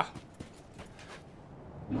 Yeah!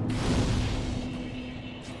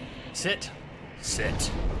 Sit.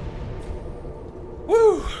 Sit.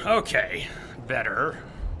 Woo! Okay. Better.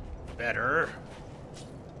 Better.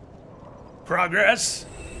 Progress.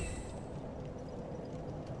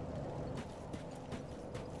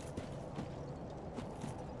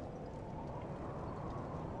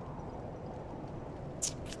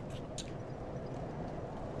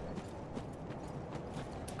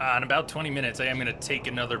 In about 20 minutes, I am going to take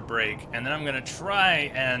another break, and then I'm going to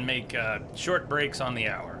try and make short breaks on the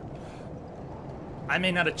hour. I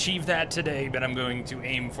may not achieve that today, but I'm going to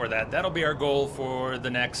aim for that. That'll be our goal for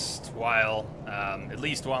the next while, at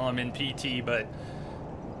least while I'm in PT, but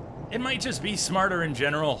it might just be smarter in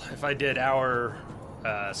general if I did hour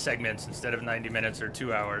segments instead of 90 minutes or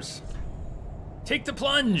 2 hours. Take the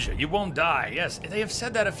plunge, you won't die. Yes, they have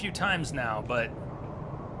said that a few times now, but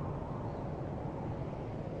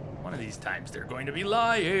one of these times they're going to be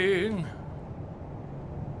lying.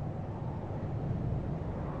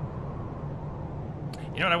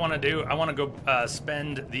 You know what I want to do? I want to go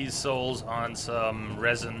spend these souls on some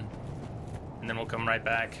resin, and then we'll come right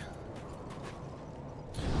back.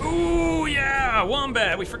 Ooh, yeah!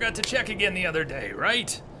 Wombat! We forgot to check again the other day,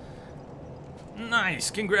 right?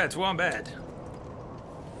 Nice! Congrats, Wombat!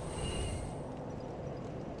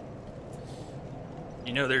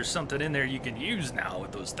 You know there's something in there you can use now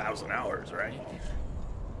with those 1,000 hours, right?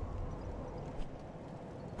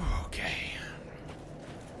 Okay.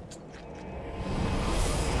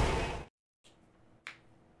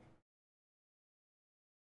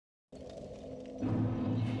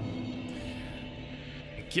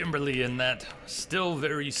 Kimberly in that still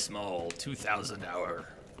very small 2,000 hour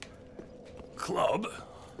club.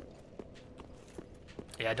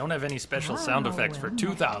 Yeah, I don't have any special sound effects for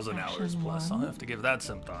 2,000 hours plus. I'll have to give that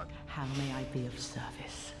some thought. How may I be of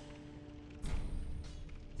service?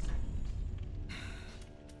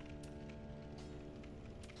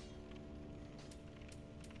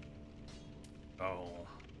 Oh.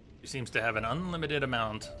 She seems to have an unlimited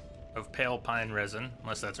amount of pale pine resin,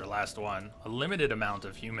 unless that's her last one. A limited amount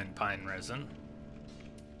of human pine resin.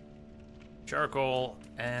 Charcoal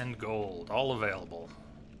and gold, all available.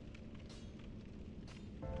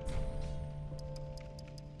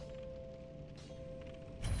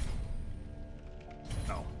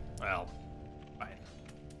 Oh, well, fine.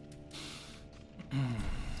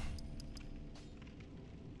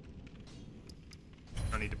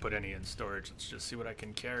 I don't need to put any in storage. Let's just see what I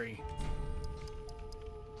can carry.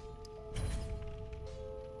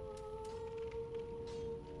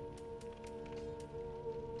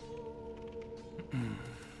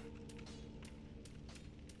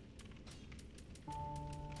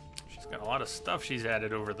 She's got a lot of stuff she's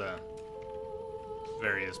added over the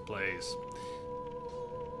various plays.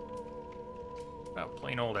 About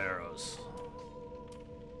plain old arrows.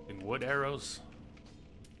 And wood arrows.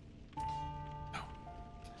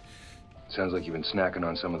 Sounds like you've been snacking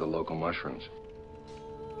on some of the local mushrooms.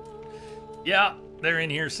 Yeah, they're in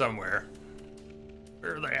here somewhere.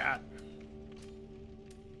 Where are they at?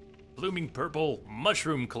 Blooming purple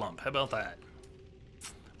mushroom clump. How about that?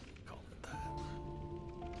 Call it that.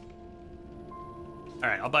 All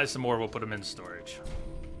right, I'll buy some more. We'll put them in storage.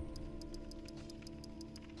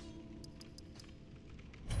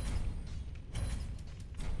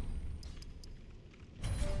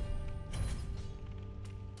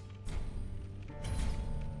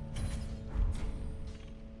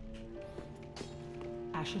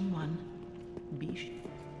 Ashen one, Bish.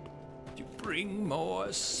 You bring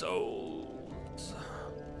more souls.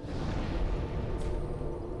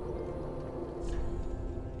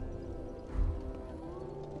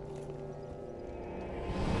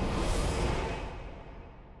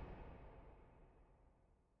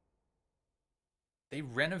 They may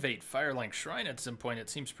renovate Firelink Shrine at some point. It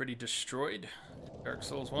seems pretty destroyed. Dark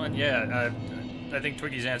Souls 1? Yeah, I think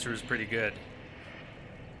Twiggy's answer is pretty good.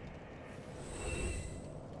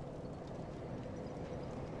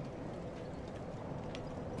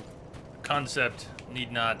 The concept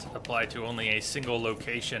need not apply to only a single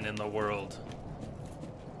location in the world,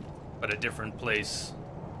 but a different place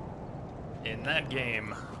in that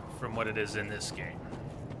game from what it is in this game.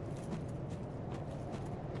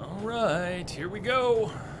 Alright, here we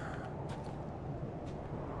go.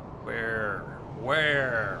 Where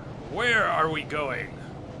are we going?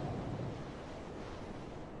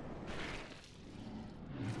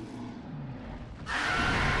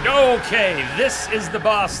 Okay, this is the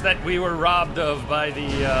boss that we were robbed of by the,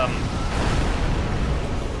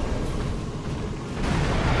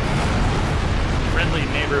 friendly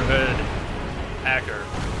neighborhood hacker.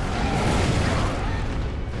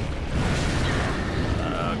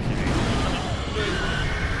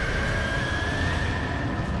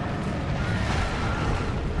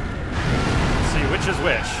 Which is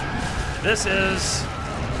which? This is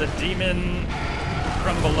the demon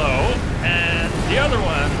from below, and the other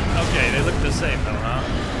one, okay, they look the same though,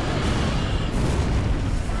 huh?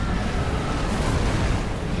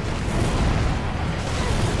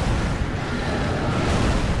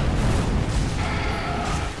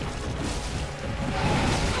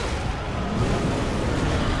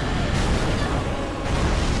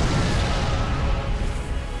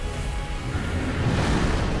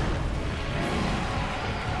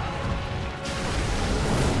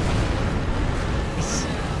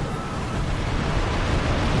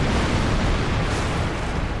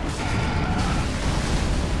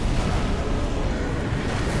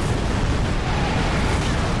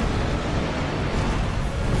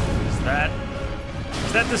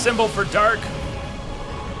 Is that the symbol for dark?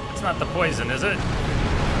 It's not the poison, is it?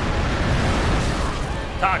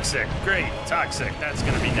 Toxic. Great. Toxic. That's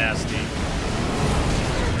gonna be nasty.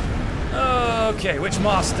 Okay, which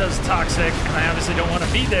moss does toxic? And I obviously don't want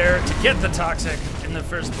to be there to get the toxic in the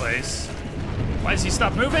first place. Why does he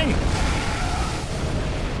stop moving?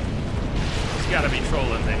 He's gotta be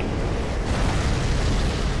trolling me.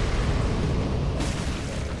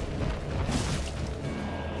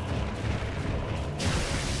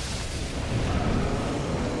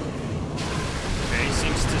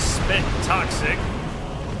 Toxic.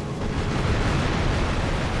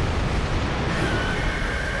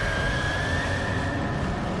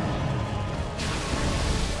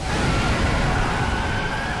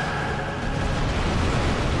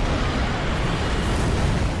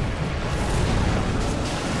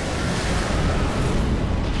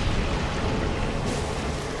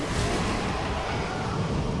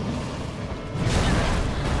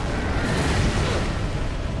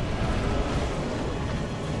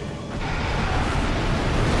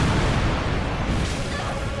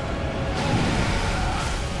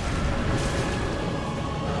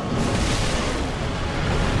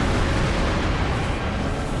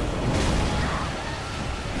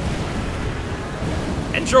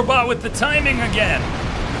 Introbot with the timing again.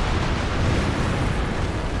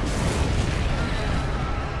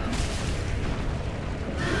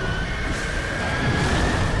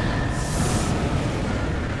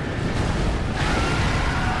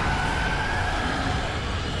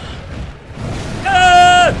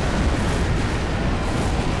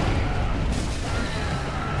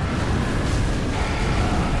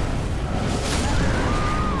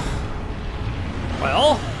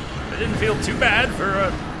 Well, it didn't feel too bad for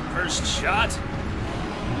a first shot.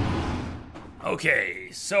 Okay,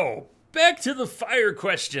 so back to the fire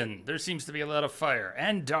question. There seems to be a lot of fire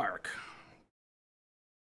and dark.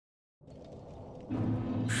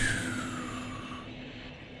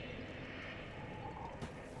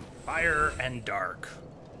 Fire and dark.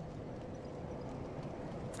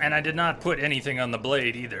 And I did not put anything on the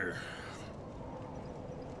blade either.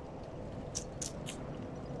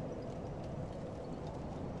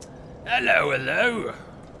 Hello, hello.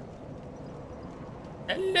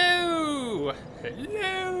 Hello.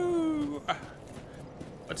 Hello.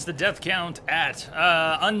 What's the death count at?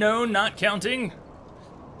 Unknown, not counting.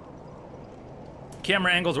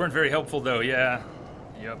 Camera angles weren't very helpful though, yeah.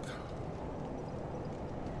 Yep.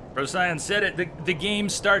 Procyon said it, the game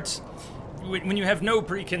starts, when you have no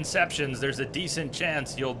preconceptions, there's a decent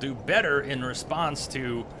chance you'll do better in response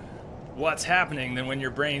to what's happening than when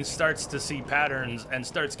your brain starts to see patterns and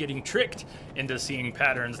starts getting tricked into seeing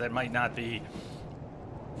patterns that might not be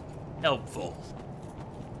helpful.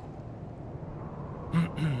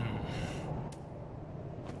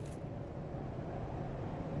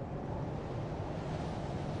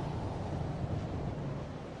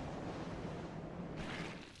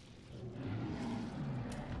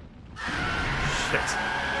 Shit.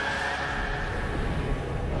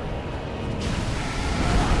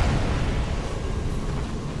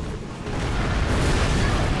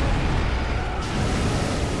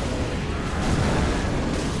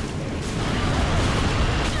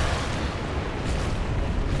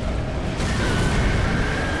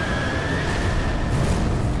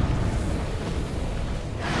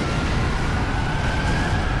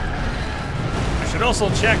 Also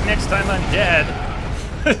check next time I'm dead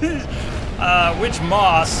which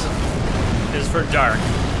moss is for dark.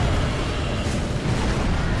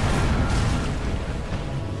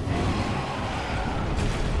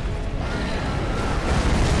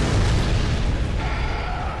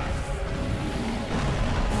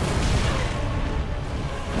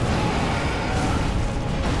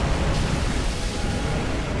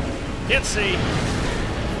 Can't see.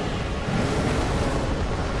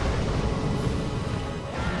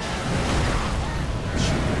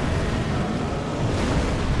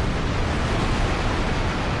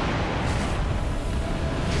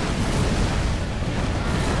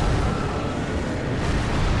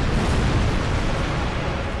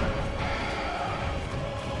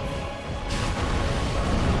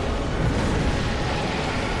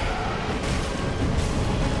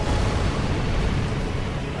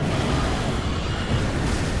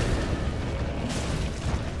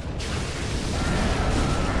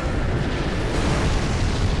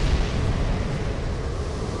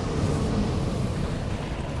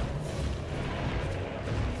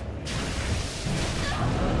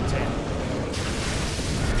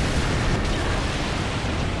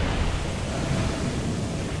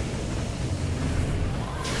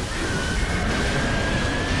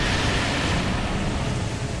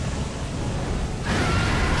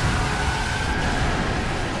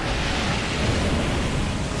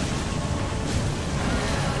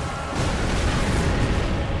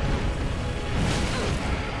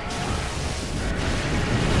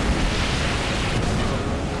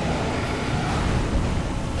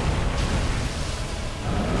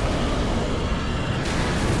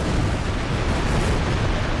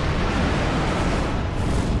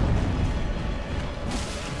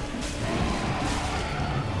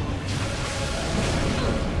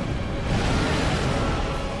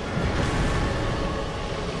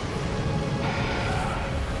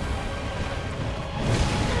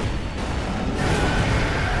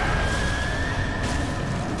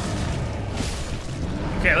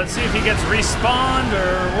 Okay, let's see if he gets respawned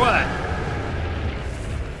or what.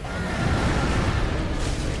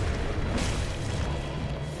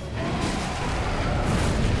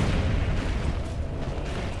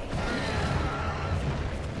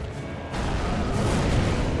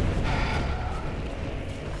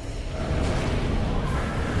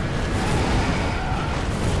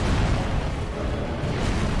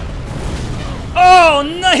 Oh,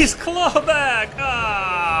 nice clawback!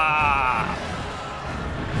 Ah!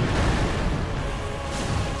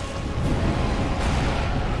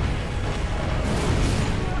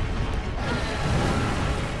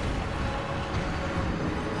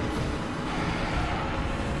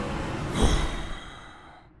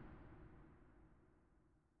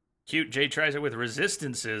 Cute, Jay tries it with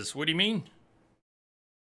resistances. What do you mean?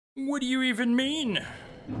 What do you even mean?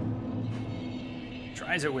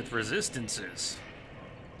 Tries it with resistances.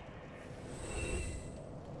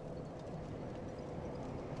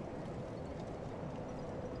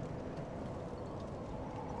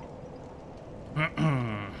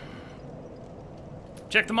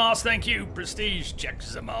 Check the moss, thank you. Prestige, check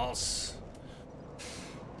the moss.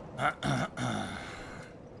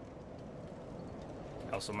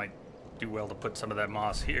 Also might do well to put some of that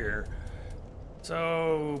moss here.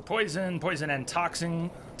 So, poison, and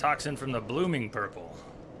toxin. Toxin from the blooming purple.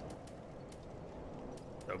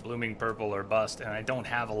 So, blooming purple or bust, and I don't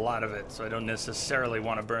have a lot of it, so I don't necessarily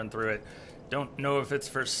want to burn through it. Don't know if it's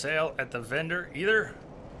for sale at the vendor either.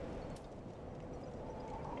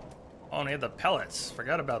 Oh, and I had the pellets.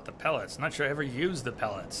 Forgot about the pellets. Not sure I ever used the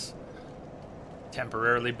pellets.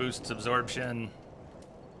 Temporarily boosts absorption.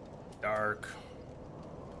 Dark.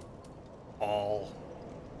 All.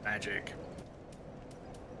 Magic.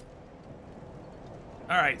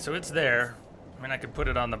 Alright, so it's there. I mean, I could put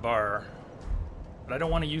it on the bar. But I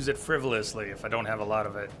don't want to use it frivolously if I don't have a lot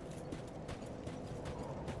of it.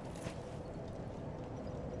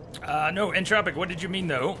 No, Entropic, what did you mean,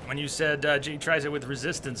 though, when you said Jay tries it with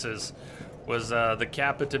resistances? Was the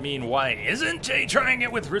kappa to mean why isn't Jay trying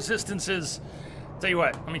it with resistances? Tell you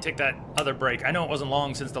what, let me take that other break. I know it wasn't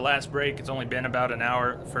long since the last break. It's only been about an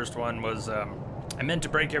hour. The first one was, I meant to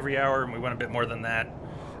break every hour, and we went a bit more than that.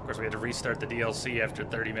 Of course, we had to restart the DLC after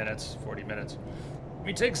 30 minutes, 40 minutes. Let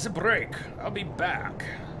me take a break. I'll be back.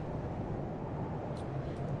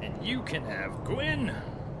 And you can have Gwyn.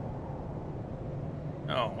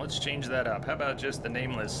 Oh, let's change that up. How about just the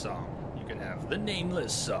Nameless song? You can have the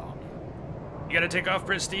Nameless song. You gotta take off,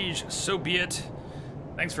 Prestige. So be it.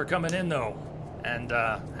 Thanks for coming in, though. And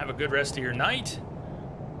have a good rest of your night.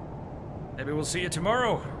 Maybe we'll see you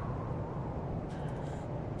tomorrow.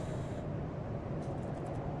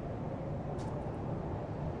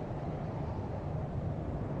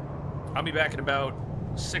 I'll be back in about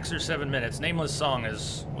 6 or 7 minutes. Nameless song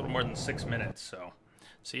is a little more than 6 minutes, so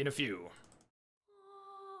see you in a few.